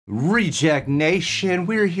Reject Nation,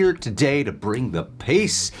 we're here today to bring the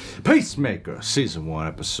Peacemaker Season 1,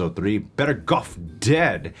 Episode 3, Better Goff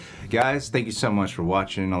Dead. Guys, thank you so much for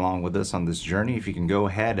watching along with us on this journey. If you can go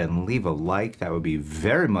ahead and leave a like, that would be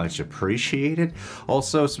very much appreciated.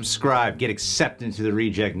 Also, subscribe, get accepted into the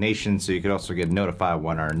Reject Nation so you can also get notified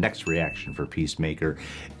when our next reaction for Peacemaker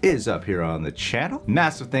is up here on the channel.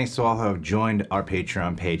 Massive thanks to all who have joined our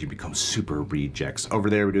Patreon page and become super rejects. Over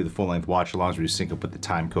there, we do the full-length watch-alongs. We sync up with the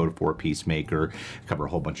time code for Peacemaker. Cover a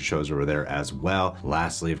whole bunch of shows over there as well.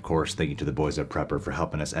 Lastly, of course, thank you to the boys at Prepper for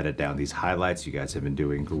helping us edit down these highlights. You guys have been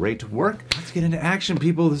doing great work. Let's get into action,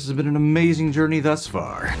 people. This has been an amazing journey thus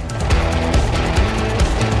far.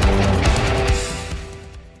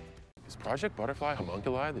 Is Project Butterfly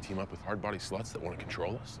homunculi that team up with hard-body sluts that want to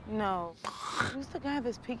control us? No. Who's the guy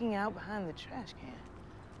that's peeking out behind the trash can?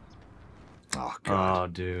 Oh, God. Oh,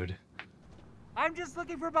 dude. I'm just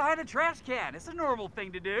looking for behind a trash can. It's a normal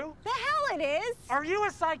thing to do. The hell it is! Are you a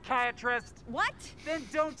psychiatrist? What? Then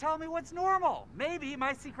don't tell me what's normal. Maybe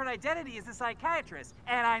my secret identity is a psychiatrist,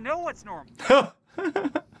 and I know what's normal.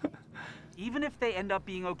 Even if they end up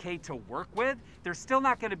being okay to work with, they're still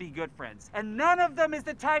not going to be good friends. And none of them is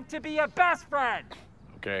the type to be a best friend.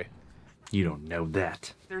 Okay. You don't know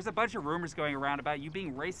that. There's a bunch of rumors going around about you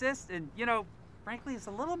being racist, and, you know, frankly, it's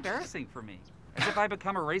a little embarrassing for me. As if I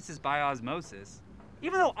become a racist by osmosis.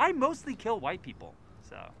 Even though I mostly kill white people.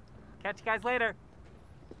 So, catch you guys later.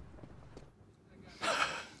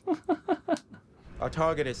 Our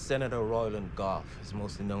target is Senator Royland Goff. He's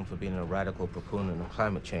mostly known for being a radical proponent of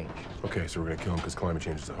climate change. Okay, so we're gonna kill him because climate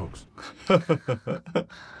change is a hoax.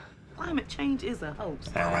 Climate change is a hoax.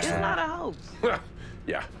 It's not a hoax.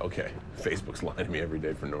 Yeah, okay. Facebook's lying to me every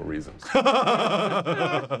day for no reason.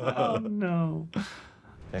 Oh, no.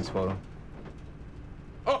 Thanks, photo.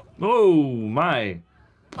 Oh, my.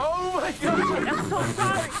 Oh my God! I'm so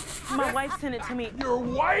sorry. My wife sent it to me. Your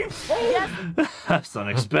wife? Oh. Yes. That's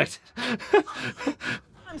unexpected.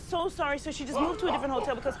 I'm so sorry. So she just moved to a different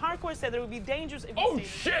hotel because Hardcore said that it would be dangerous if you Oh stayed.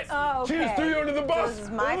 shit! Oh, She just okay. threw you under the So bus. this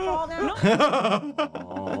is my fault now?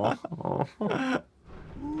 Oh.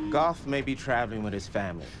 Goff may be traveling with his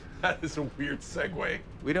family. That is a weird segue.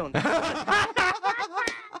 We don't. We'll have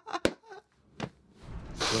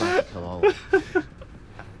to kill all of them.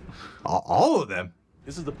 All of them?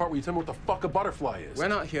 This is the part where you tell me what the fuck a butterfly is. We're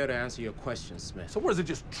not here to answer your questions, Smith. So what is it,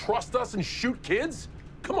 just trust us and shoot kids?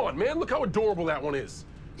 Come on, man, look how adorable that one is.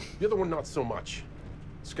 The other one, not so much.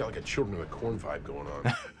 It's got like a Children of the Corn vibe going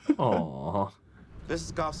on. Aw. This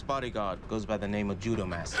is Goff's bodyguard. Goes by the name of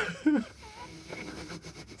JUDOMASTER.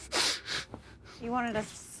 You wanted us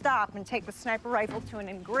to stop and take the sniper rifle to an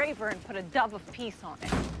engraver and put a dove of peace on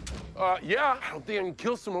it. Yeah, I don't think I can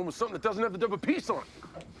kill someone with something that doesn't have the dove of peace on it.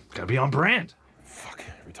 Gotta be on brand. Fuck,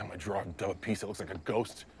 every time I draw a dove of peace, it looks like a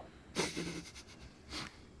ghost.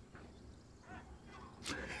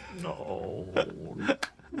 No.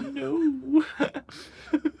 No.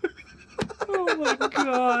 Oh, my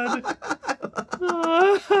God.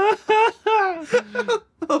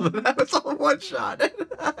 Oh, that was all one shot.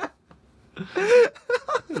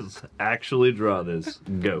 Let's actually draw this.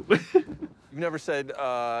 Go. You've never said,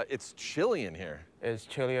 it's chilly in here. Is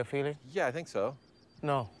chilly a feeling? Yeah, I think so.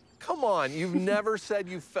 No. Come on, you've never said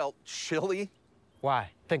you felt chilly?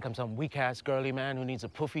 Why? Think I'm some weak-ass girly man who needs a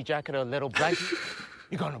puffy jacket or a little blanket?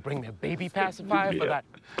 You gonna bring me a baby pacifier for that?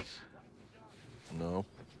 No.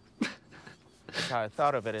 That's how I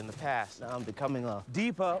thought of it in the past. Now I'm becoming a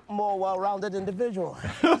deeper, more well-rounded individual.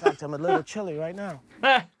 In fact, I'm a little chilly right now.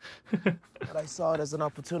 But I saw it as an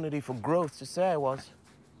opportunity for growth to say I was.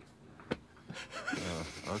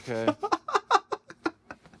 Okay.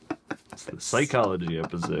 It's the psychology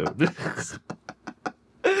episode.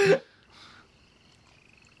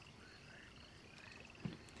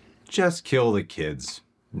 Just kill the kids.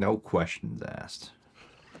 No questions asked.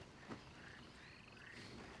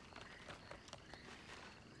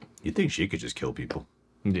 You'd think she could just kill people.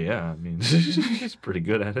 Yeah, I mean, she's pretty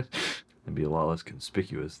good at it. It'd be a lot less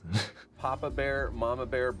conspicuous than... Papa bear, mama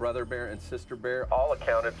bear, brother bear, and sister bear, all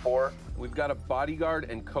accounted for. We've got a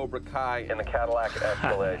bodyguard and Cobra Kai in the Cadillac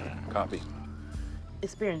Escalade. Copy.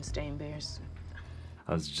 It's Berenstain Bears.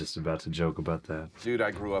 I was just about to joke about that. Dude,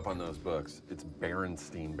 I grew up on those books. It's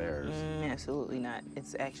Berenstein Bears. Absolutely not.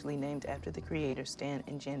 It's actually named after the creators, Stan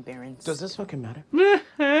and Jen Berens. Does this fucking matter?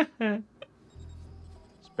 It's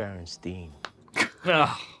Berenstein.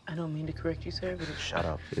 Oh, I don't mean to correct you, sir, but it's... Shut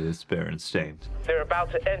up. it is Berenstain. They're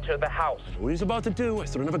about to enter the house. What he's about to do, I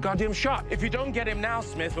still don't have a goddamn shot. If you don't get him now,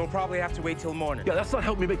 Smith, we'll probably have to wait till morning. Yeah, that's not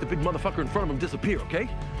helping me make the big motherfucker in front of him disappear, okay?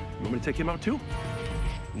 You want me to take him out too?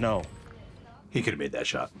 No. He could have made that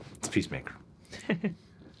shot. It's Peacemaker.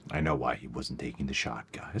 I know why he wasn't taking the shot,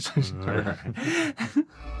 guys.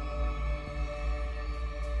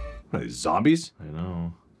 What are these, zombies? I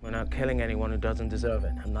know. We're not killing anyone who doesn't deserve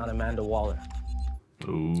it. I'm not Amanda Waller.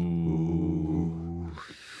 Ooh.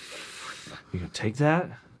 You gonna take that?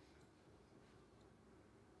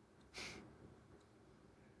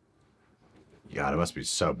 God, it must be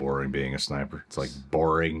so boring being a sniper. It's like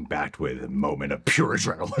boring backed with a moment of pure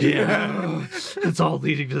adrenaline. Yeah. It's all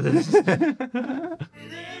leading to this.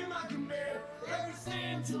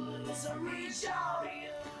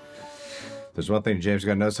 There's one thing James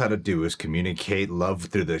Gunn knows how to do is communicate love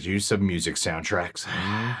through the use of music soundtracks.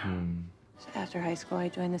 After high school, I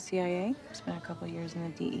joined the CIA. Spent a couple years in the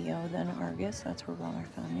DEO, then Argus. That's where Waller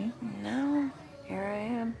found me. Now, here I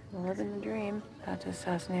am, living the dream. About to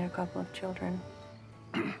assassinate a couple of children.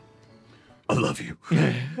 I love you.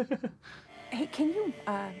 Hey, can you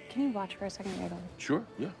watch for a second? I don't. Sure,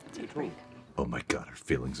 yeah. Take a break. Oh my God, our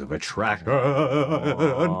feelings of attraction.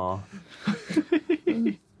 What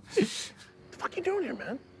the fuck you doing here,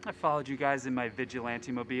 man? I followed you guys in my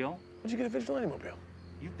Vigilante mobile. Where'd you get a Vigilante mobile?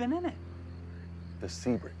 You've been in it. The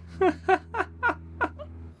Sebring.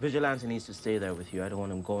 Vigilante needs to stay there with you. I don't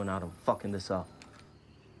want him going out and fucking this up.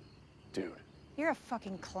 Dude. You're a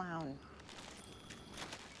fucking clown.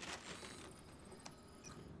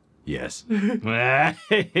 Yes. Yep.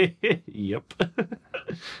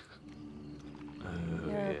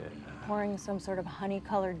 You're pouring some sort of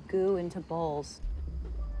honey-colored goo into bowls.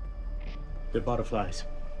 They're butterflies.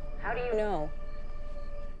 How do you know?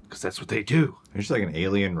 Because that's what they do. They're just like an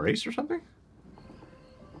alien race or something?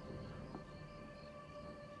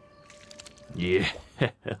 Yeah.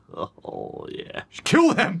 Oh, yeah. Just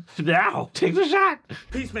kill them! Now! Take the shot!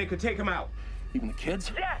 Peacemaker, take him out. Even the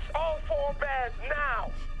kids? Yes, all 4 beds,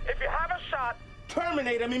 now! If you have a shot,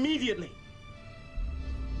 terminate him immediately.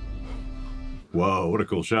 Whoa, what a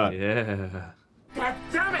cool shot. Yeah. God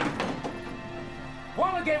damn it!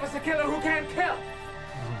 Waller gave us a killer who can't kill.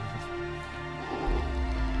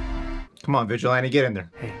 Come on, Vigilante, get in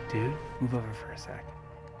there. Hey, dude, move over for a sec.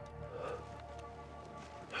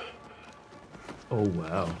 Oh,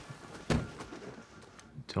 wow.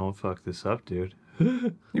 Don't fuck this up, dude.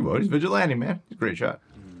 He was. He's Vigilante, man. He's a great shot.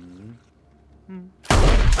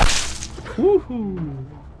 Woohoo!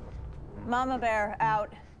 Mama Bear,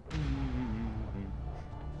 out.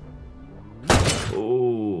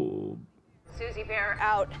 Oh. Susie Bear,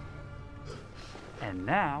 out. And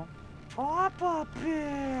now, Papa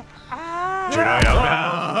Bear.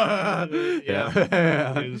 Yeah.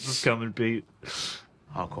 This is coming, Pete.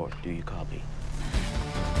 Hardcore, do you copy?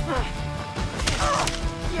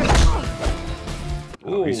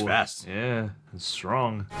 Oh, he's fast. Yeah, and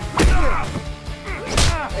strong.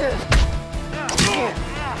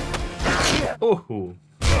 Oh.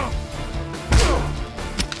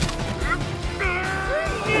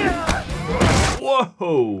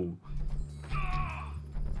 Whoa.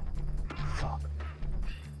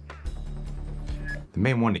 The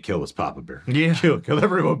main one to kill was Papa Bear. Yeah. Kill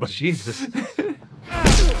everyone but Jesus.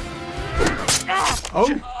 Oh!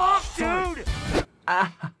 Dude!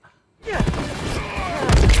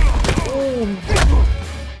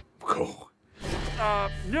 Cool.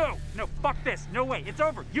 No, fuck this. No way. It's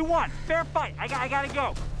over. You won. Fair fight. I gotta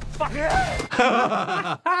go. Fuck.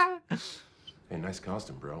 Hey, nice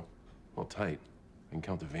costume, bro. Well, tight. I can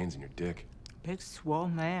count the veins in your dick. Big, swole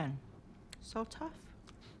man. So tough.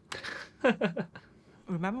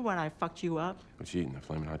 Remember when I fucked you up? What you eating, the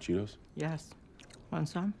Flamin' Hot Cheetos? Yes. Want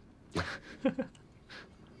some? Yeah.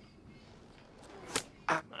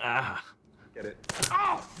 Get it.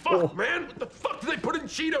 Oh, fuck, man! What the fuck did they put in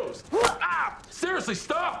Cheetos? Seriously,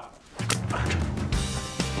 stop!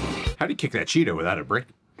 How do you kick that Cheeto without a brick?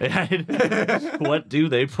 What do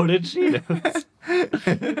they put in Cheetos?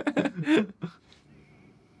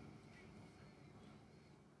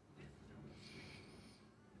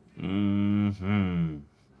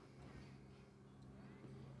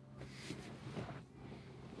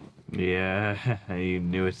 Yeah, you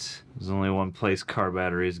knew it. There's only one place car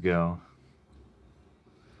batteries go.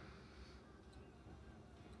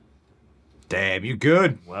 Damn, you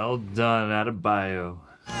good? Well done, out of bio.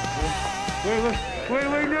 Wait,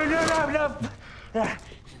 no.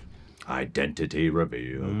 Identity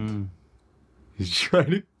revealed. He's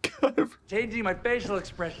trying to cover. Changing my facial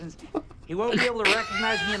expressions. He won't be able to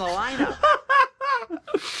recognize me in the lineup.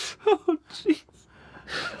 Oh, jeez.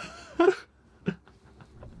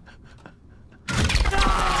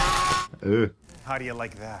 How do you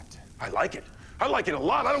like that? I like it. I like it a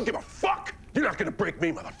lot. I don't give a fuck. You're not gonna break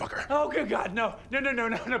me, motherfucker. Oh, good God, no.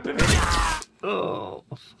 Oh.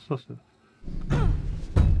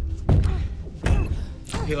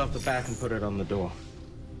 Peel off the back and put it on the door.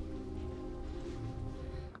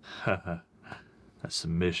 That's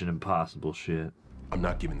some Mission Impossible shit. I'm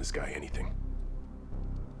not giving this guy anything.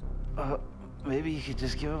 Maybe you could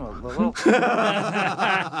just give him a little.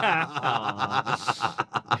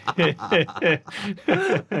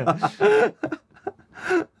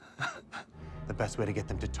 The best way to get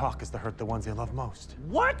them to talk is to hurt the ones they love most.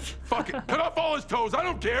 What? Fuck it. Cut off all his toes. I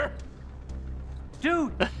don't care.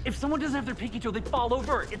 Dude, if someone doesn't have their pinky toe, they fall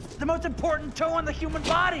over. It's the most important toe on the human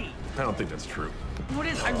body. I don't think that's true. What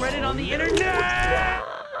is? I read it on the internet.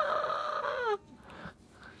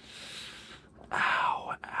 Ow,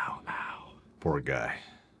 ow, ow. Poor guy.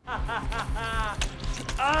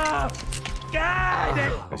 Oh,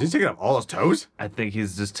 God! Is he taking off all his toes? I think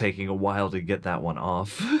he's just taking a while to get that one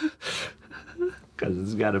off. Because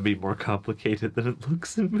it's got to be more complicated than it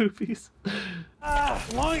looks in movies.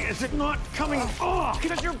 Why is it not coming off?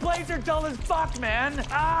 Because your blades are dull as fuck, man.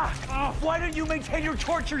 Why don't you maintain your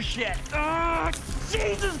torture shit?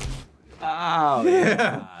 Jesus! Oh,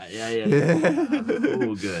 yeah. Yeah.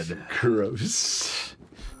 Oh, good. Gross.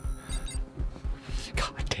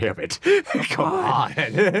 God damn it. Come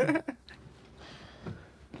on.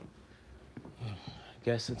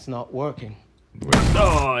 Guess it's not working.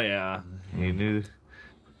 Oh, yeah. He knew.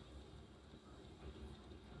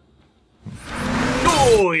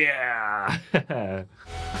 Oh, yeah.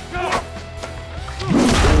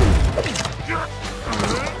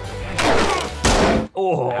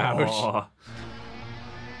 Oh. Ouch.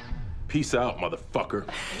 Peace out, motherfucker.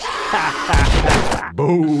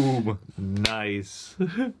 Boom. Nice.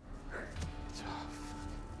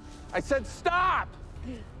 I said stop!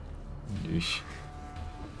 Yeesh.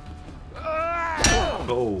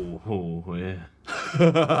 Oh, yeah.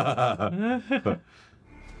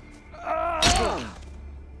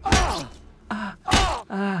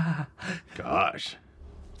 Gosh.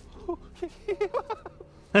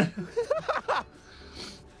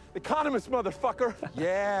 Economist, motherfucker.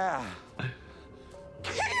 Yeah.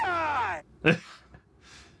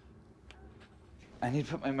 I need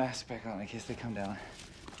to put my mask back on in case they come down.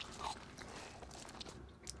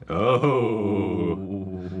 Oh.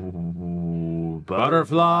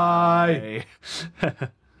 Butterfly.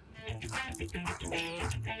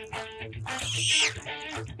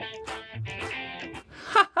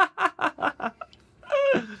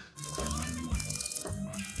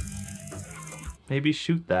 Maybe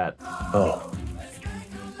shoot that. Oh.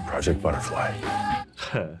 Project Butterfly.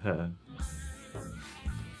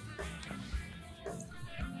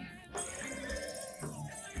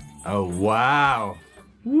 Oh, wow.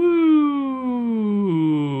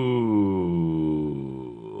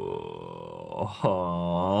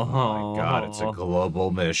 Oh my God, it's a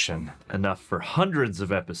global mission. Enough for hundreds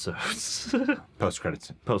of episodes.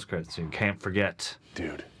 Post-credits. Post-credits, you can't forget.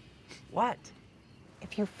 Dude. What?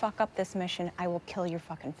 If you fuck up this mission, I will kill your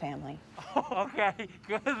fucking family. Okay,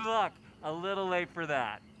 good luck. A little late for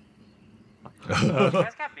that. You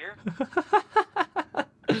guys got beer?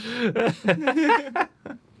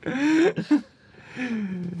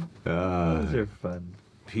 Those are fun.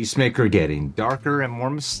 Peacemaker getting darker and more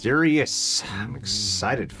mysterious. I'm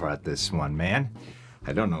excited for this one, man.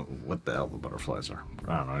 I don't know what the hell the butterflies are.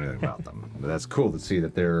 I don't know anything about them. But that's cool to see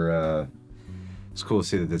that they're. It's cool to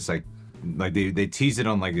see that it's like they tease it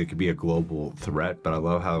on like it could be a global threat. But I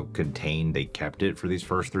love how contained they kept it for these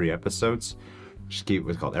first 3 episodes. Just keep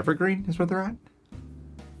what's called Evergreen is what they're at.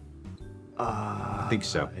 I think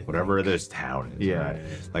so. Whatever this town is. Yeah, right?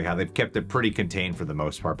 yeah. Like how they've kept it pretty contained for the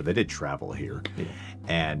most part, but they did travel here. Yeah.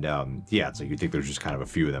 And yeah, it's like you think there's just kind of a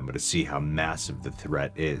few of them, but to see how massive the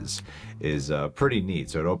threat is pretty neat.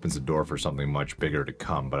 So it opens the door for something much bigger to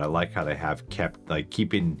come. But I like how they have kept like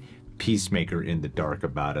keeping Peacemaker in the dark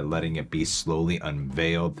about it, letting it be slowly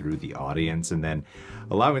unveiled through the audience, and then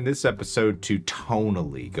allowing this episode to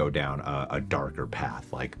tonally go down a darker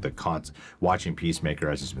path. Like watching Peacemaker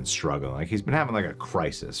as he's been struggling, like he's been having like a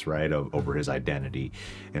crisis, right, over his identity,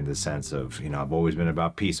 in the sense of, you know, I've always been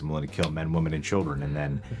about peace. I'm willing to kill men, women, and children, and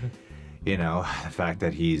then. You know, the fact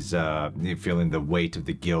that he's feeling the weight of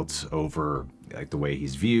the guilt over like the way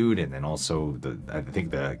he's viewed, and then also I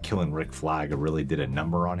think the killing Rick Flag really did a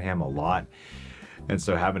number on him a lot. And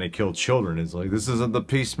so having to kill children is like, this isn't the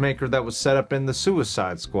Peacemaker that was set up in the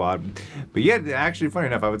Suicide Squad. But yet, actually, funny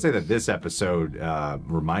enough, I would say that this episode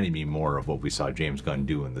reminded me more of what we saw James Gunn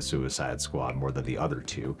do in the Suicide Squad more than the other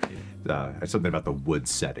two. Something about the wood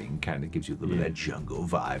setting kind of gives you a little bit of that jungle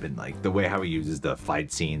vibe, and like the way how he uses the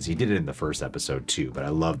fight scenes. He did it in the first episode too, but I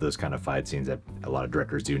love those kind of fight scenes that a lot of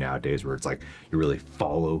directors do nowadays, where it's like you really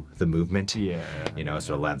follow the movement. Yeah. You know,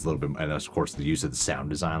 so it adds a little bit, and of course the use of the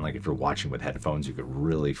sound design. Like if you're watching with headphones, you could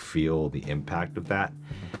really feel the impact of that.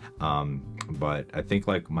 But I think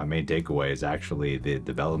like my main takeaway is actually the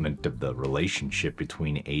development of the relationship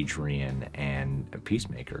between Adrian and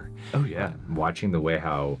Peacemaker. Oh yeah, watching the way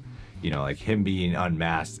how, you know, like him being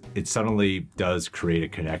unmasked, it suddenly does create a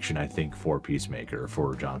connection, I think, for Peacemaker,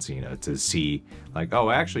 for John Cena, to see like, oh,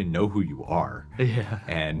 I actually know who you are. Yeah.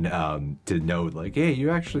 And to know like, hey, you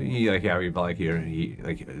actually, like how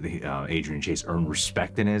Adrian Chase earned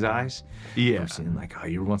respect in his eyes. Yeah. I'm seeing like, oh,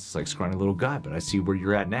 you were once this like scrawny little guy, but I see where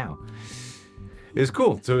you're at now. It's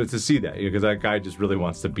cool to see that, because that guy just really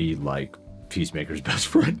wants to be like Peacemaker's best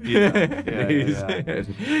friend.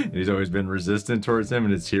 He's always been resistant towards him,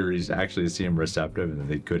 and it's here he's actually seem receptive, and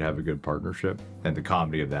they could have a good partnership. And the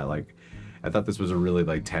comedy of that, like, I thought this was a really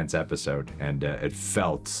like tense episode, and it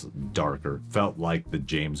felt darker, felt like the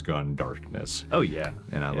James Gunn darkness. Oh yeah,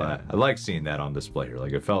 and I like seeing that on display here.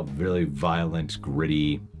 Like, it felt really violent,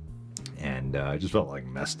 gritty, and I just felt like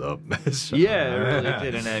messed up. So, yeah, it really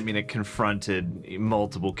did. And I mean, it confronted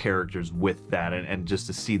multiple characters with that, and just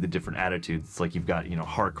to see the different attitudes. It's like you've got, you know,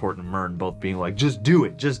 Harcourt and Myrn both being like, just do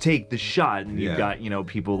it, just take the shot. And you've got, you know,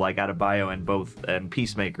 people like Adebayo and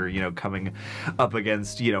Peacemaker, you know, coming up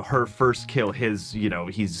against, you know, her first kill, his, you know,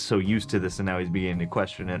 he's so used to this and now he's beginning to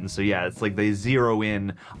question it. And so, yeah, it's like they zero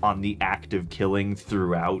in on the act of killing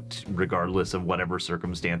throughout, regardless of whatever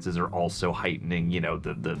circumstances are also heightening, you know,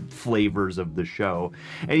 the flavors of the show.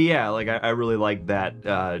 And yeah, like I really like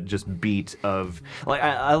that just beat of, like,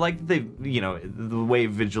 I like that they, you know, the way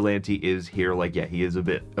Vigilante is here, like, yeah, he is a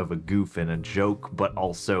bit of a goof and a joke, but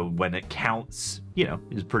also when it counts, you know,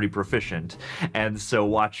 is pretty proficient. And so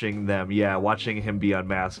watching them, yeah, watching him be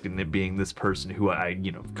unmasked and it being this person who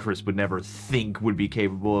you know, Chris would never think would be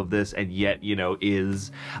capable of this, and yet, you know,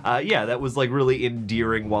 is, yeah, that was like really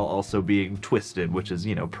endearing while also being twisted, which is,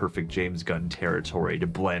 you know, perfect James Gunn territory to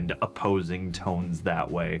blend opposing tones that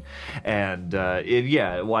way. And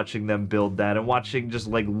yeah, watching them build that, and watching just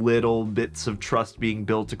like little bits of trust being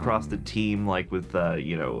built across the team, like with,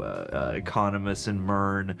 you know, Economist and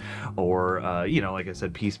Myrn, or, you know, like I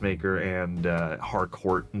said, Peacemaker and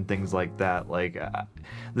Harcourt and things like that. Like,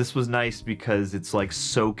 this was nice because it's like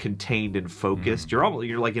so contained and focused.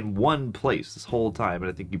 You're like in one place this whole time,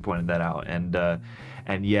 and I think you pointed that out.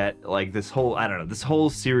 And yet, like, this whole, I don't know, this whole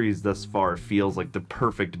series thus far feels like the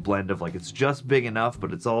perfect blend of, like, it's just big enough,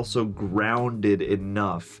 but it's also grounded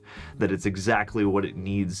enough that it's exactly what it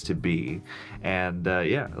needs to be. And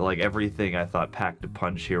yeah, like, everything I thought packed a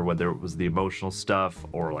punch here, whether it was the emotional stuff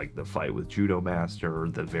or like the fight with JUDOMASTER or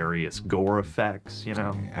the various gore effects, you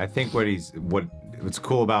know. I think what's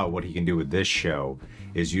cool about what he can do with this show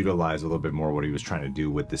is utilize a little bit more what he was trying to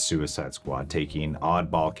do with the Suicide Squad, taking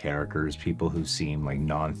oddball characters, people who seem like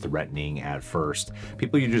non-threatening at first,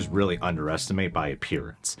 people you just really underestimate by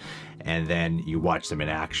appearance, and then you watch them in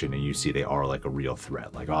action and you see they are like a real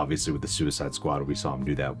threat. Like, obviously with the Suicide Squad, we saw him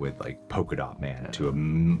do that with like Polka Dot Man to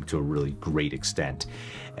a really great extent,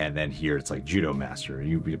 and then here it's like JUDOMASTER.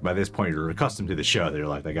 You, by this point, you're accustomed to the show. They're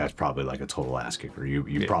like, that guy's probably like a total ass kicker. You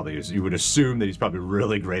would assume that he's probably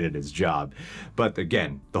really great at his job, but again,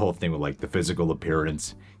 the whole thing with like the physical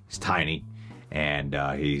appearance, he's tiny, and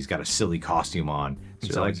he's got a silly costume on.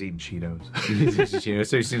 He's always eating Cheetos.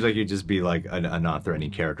 So he seems like he'd just be like a non-threatening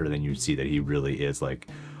character. Then you see that he really is like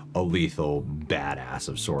a lethal badass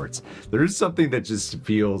of sorts. There is something that just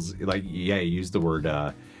feels like, yeah, you used the word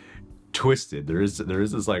twisted. There is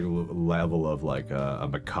this like level of like a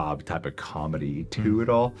macabre type of comedy to it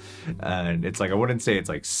all, and it's like, I wouldn't say it's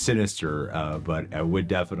like sinister, but I would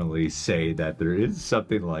definitely say that there is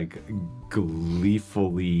something like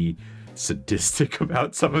gleefully sadistic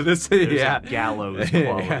about some of this. There's a gallows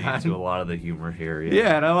quality to a lot of the humor here.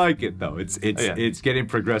 Yeah, and I like it though. It's getting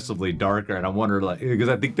progressively darker, and I wonder, like, because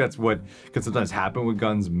I think that's what can sometimes happen with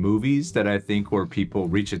Gunn's movies, that I think where people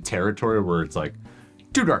reach a territory where it's like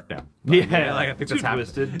too dark now. Like, like, I think that's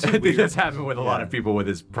happened. I think that's happened with a lot of people with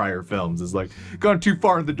his prior films. Is like gone too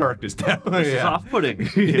far in the darkness now. It's off-putting.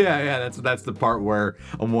 yeah. That's the part where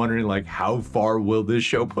I'm wondering, like, how far will this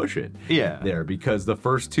show push it? There, because the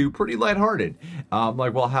first two pretty lighthearted,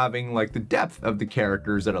 like, while having like the depth of the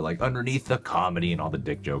characters that are like underneath the comedy and all the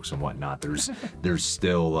dick jokes and whatnot. There's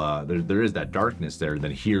still there is that darkness there. And then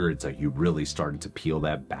here it's like you really started to peel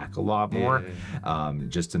that back a lot more,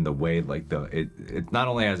 just in the way like it not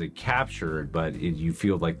only as a captured, but you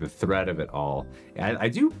feel like the thread of it all. And I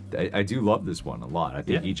do love this one a lot. I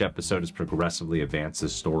think each episode has progressively advanced the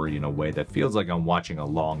story in a way that feels like I'm watching a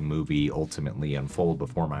long movie ultimately unfold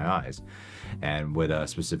before my eyes, and with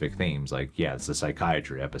specific themes. Like, yeah, it's the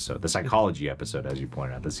psychiatry episode, the psychology episode, as you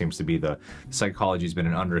pointed out. That seems to be the psychology's been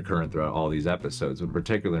an undercurrent throughout all these episodes, but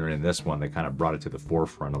particularly in this one, they kind of brought it to the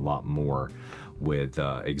forefront a lot more with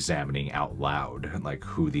examining out loud like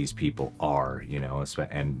who these people are, you know,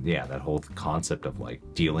 and yeah, that whole concept of like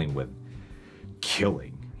dealing with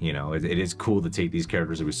killing. You know, it is cool to take these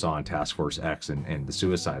characters that we saw in Task Force X and the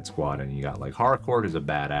Suicide Squad, and you got like Harcourt, who's a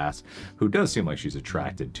badass, who does seem like she's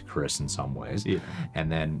attracted to Chris in some ways. Yeah.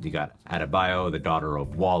 And then you got Adebayo, the daughter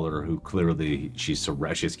of Waller, who clearly she has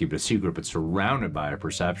to keep it a secret, but surrounded by a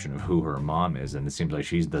perception of who her mom is, and it seems like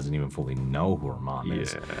she doesn't even fully know who her mom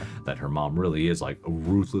is. That her mom really is like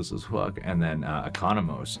ruthless as fuck. And then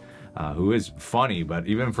Economos, who is funny, but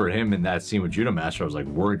even for him in that scene with Judomaster, I was like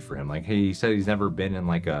worried for him. Like, hey, he said he's never been in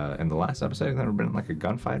like in the last episode, he's never been in like a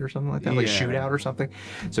gunfight or something like that, like shootout or something.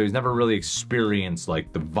 So he's never really experienced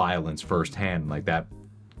like the violence firsthand. Like that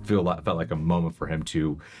felt like a moment for him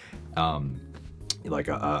to, like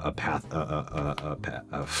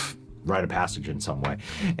rite of passage in some way,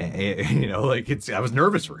 and, you know, like I was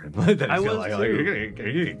nervous for him. That I was like, you're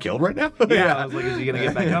gonna get killed right now. Yeah, I was like, is he gonna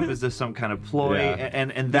get back up? Is this some kind of ploy? And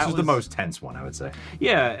that this was the most tense one, I would say.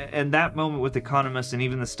 Yeah, and that moment with Economist and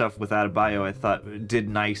even the stuff with Adebayo, I thought did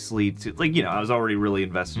nicely to, like, you know, I was already really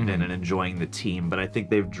invested in and enjoying the team, but I think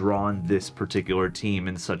they've drawn this particular team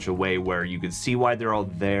in such a way where you can see why they're all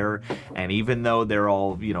there, and even though they're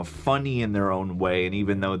all, you know, funny in their own way, and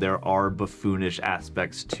even though there are buffoonish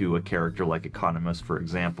aspects to a character like Economist, for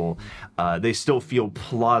example, they still feel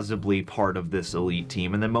plausibly part of this elite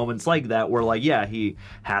team. And then moments like that where, like, yeah, he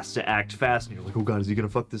has to act fast, and you're like, oh god, is he gonna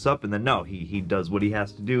fuck this up? And then no, he does what he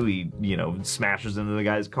has to do. He, you know, smashes into the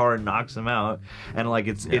guy's car and knocks him out, and like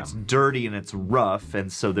it's dirty and it's rough, and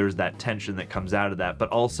so there's that tension that comes out of that, but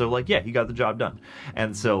also like, yeah, he got the job done.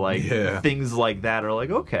 And so like things like that are like,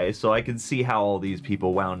 okay, so I can see how all these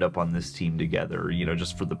people wound up on this team together, you know,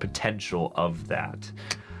 just for the potential of that.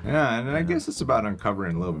 Yeah, and I guess it's about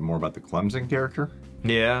uncovering a little bit more about the Clemson character.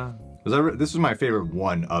 Yeah. This was my favorite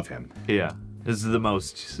one of him. Yeah. This is the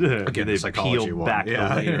most, again, they psychology peeled one. back the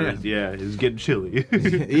layers. Yeah, it's getting chilly.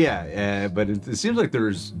 Yeah, but it seems like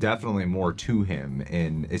there's definitely more to him,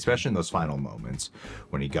 especially in those final moments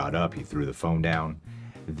when he got up, he threw the phone down,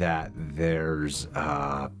 that there's,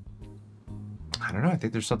 I don't know, I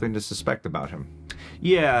think there's something to suspect about him.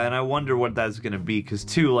 Yeah, and I wonder what that's going to be, because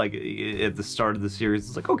too, like, at the start of the series,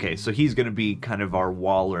 it's like, okay, so he's going to be kind of our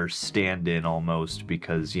Waller stand-in almost,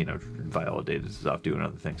 because, you know, Viola Davis is off doing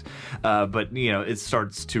other things. But, you know, it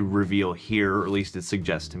starts to reveal here, or at least it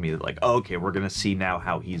suggests to me that, like, oh, okay, we're going to see now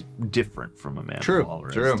how he's different from Amanda Waller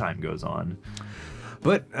as time goes on.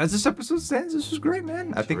 But as this episode stands, this was great,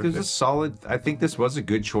 man. I think there's a solid, I think this was a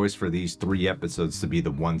good choice for these 3 episodes to be the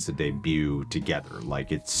ones that debut together.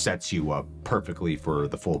 Like, it sets you up perfectly for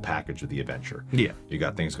the full package of the adventure. Yeah. You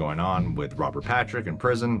got things going on with Robert Patrick in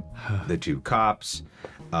prison, the 2 cops.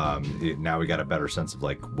 Now we got a better sense of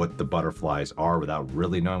like what the butterflies are without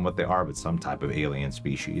really knowing what they are, but some type of alien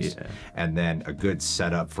species. Yeah. And then a good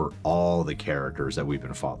setup for all the characters that we've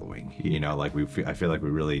been following. You know, like I feel like we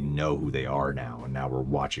really know who they are now, and now we're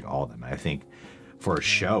watching all of them. I think for a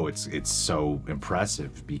show, it's so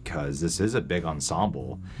impressive because this is a big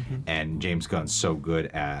ensemble, and James Gunn's so good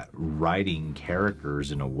at writing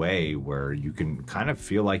characters in a way where you can kind of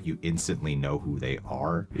feel like you instantly know who they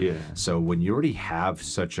are. Yeah. So when you already have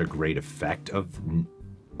such a great effect of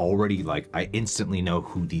already, like, I instantly know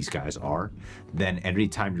who these guys are, then every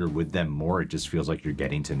time you're with them more, it just feels like you're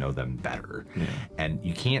getting to know them better. Yeah. And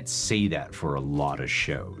you can't say that for a lot of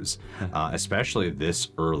shows, especially this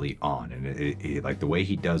early on. And like the way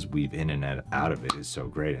he does weave in and out of it is so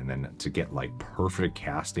great. And then to get like perfect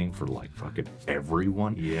casting for like fucking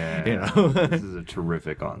everyone. Yeah. You know, this is a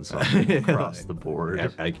terrific ensemble across the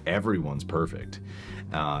board. Like everyone's perfect.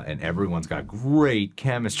 And everyone's got great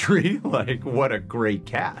chemistry. Like, what a great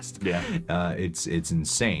cast. Yeah. It's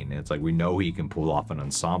insane. It's like we know he can pull off an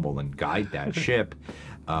ensemble and guide that ship,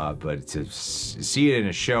 but to see it in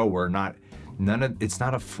a show where it's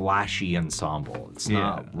not a flashy ensemble. It's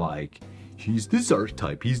not like he's this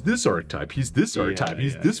archetype, he's this archetype, he's this archetype,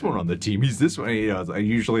 he's this one on the team, he's this one. You know,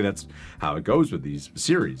 usually that's how it goes with these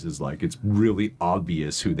series. Is like it's really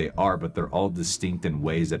obvious who they are, but they're all distinct in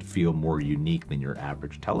ways that feel more unique than your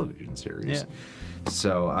average television series. Yeah.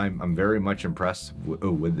 So I'm very much impressed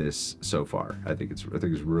with this so far. I think it's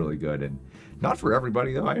really good, and not for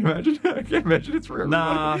everybody though. I imagine. I can't imagine it's for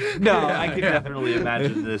everybody. No, I can definitely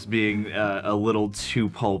imagine this being a little too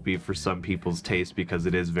pulpy for some people's taste, because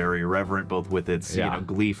it is very irreverent, both with its you know,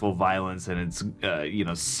 gleeful violence and its you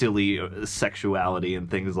know, silly sexuality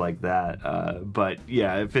and things like that. But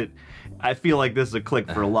yeah, I feel like this is a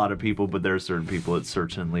click for a lot of people, but there are certain people it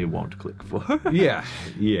certainly won't click for. yeah,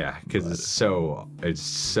 because it's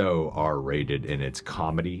so R-rated in its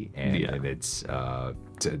comedy and in its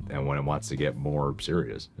and when it wants to get more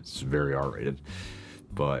serious, it's very R-rated.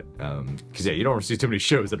 But because you don't see too many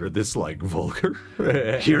shows that are this like vulgar.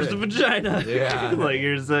 Here's the vagina. Yeah. Like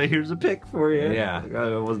here's a pic for you. Yeah.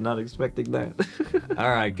 I was not expecting that. All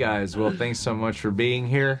right, guys. Well, thanks so much for being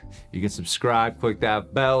here. You can subscribe, click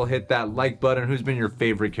that bell, hit that like button. Who's been your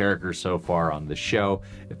favorite character so far on the show?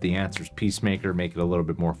 If the answer is Peacemaker, make it a little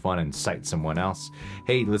bit more fun and cite someone else.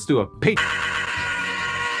 Hey, let's do a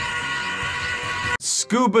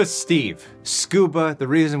Scuba Steve. Scuba, the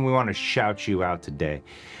reason we want to shout you out today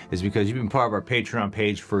is because you've been part of our Patreon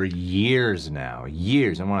page for years now.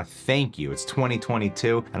 Years. I want to thank you. It's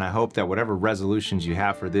 2022, and I hope that whatever resolutions you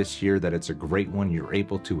have for this year, that it's a great one, you're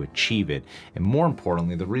able to achieve it. And more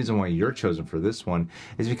importantly, the reason why you're chosen for this one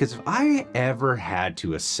is because if I ever had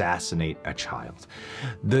to assassinate a child,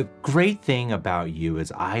 the great thing about you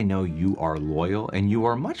is I know you are loyal, and you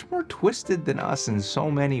are much more twisted than us in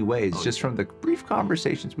so many ways. Just from the brief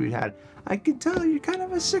conversations we've had, I can tell you're kind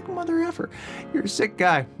of a sick mother effer. You're a sick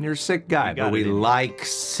guy. You're a sick guy. But we like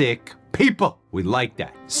sick people. We like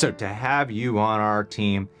that. So to have you on our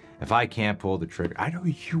team, if I can't pull the trigger, I know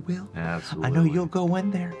you will. Absolutely. I know you'll go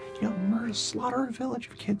in there. You'll murder, slaughter a village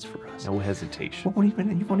of kids for us. No hesitation.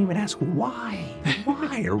 You won't even ask why.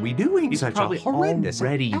 Why are we doing such a horrendous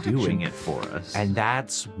already action? doing it for us. And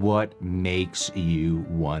that's what makes you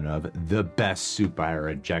one of the best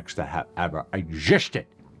superhero ejects that have ever existed.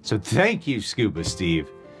 So thank you, Scuba Steve.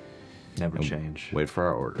 Never change. Wait for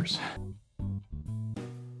our orders.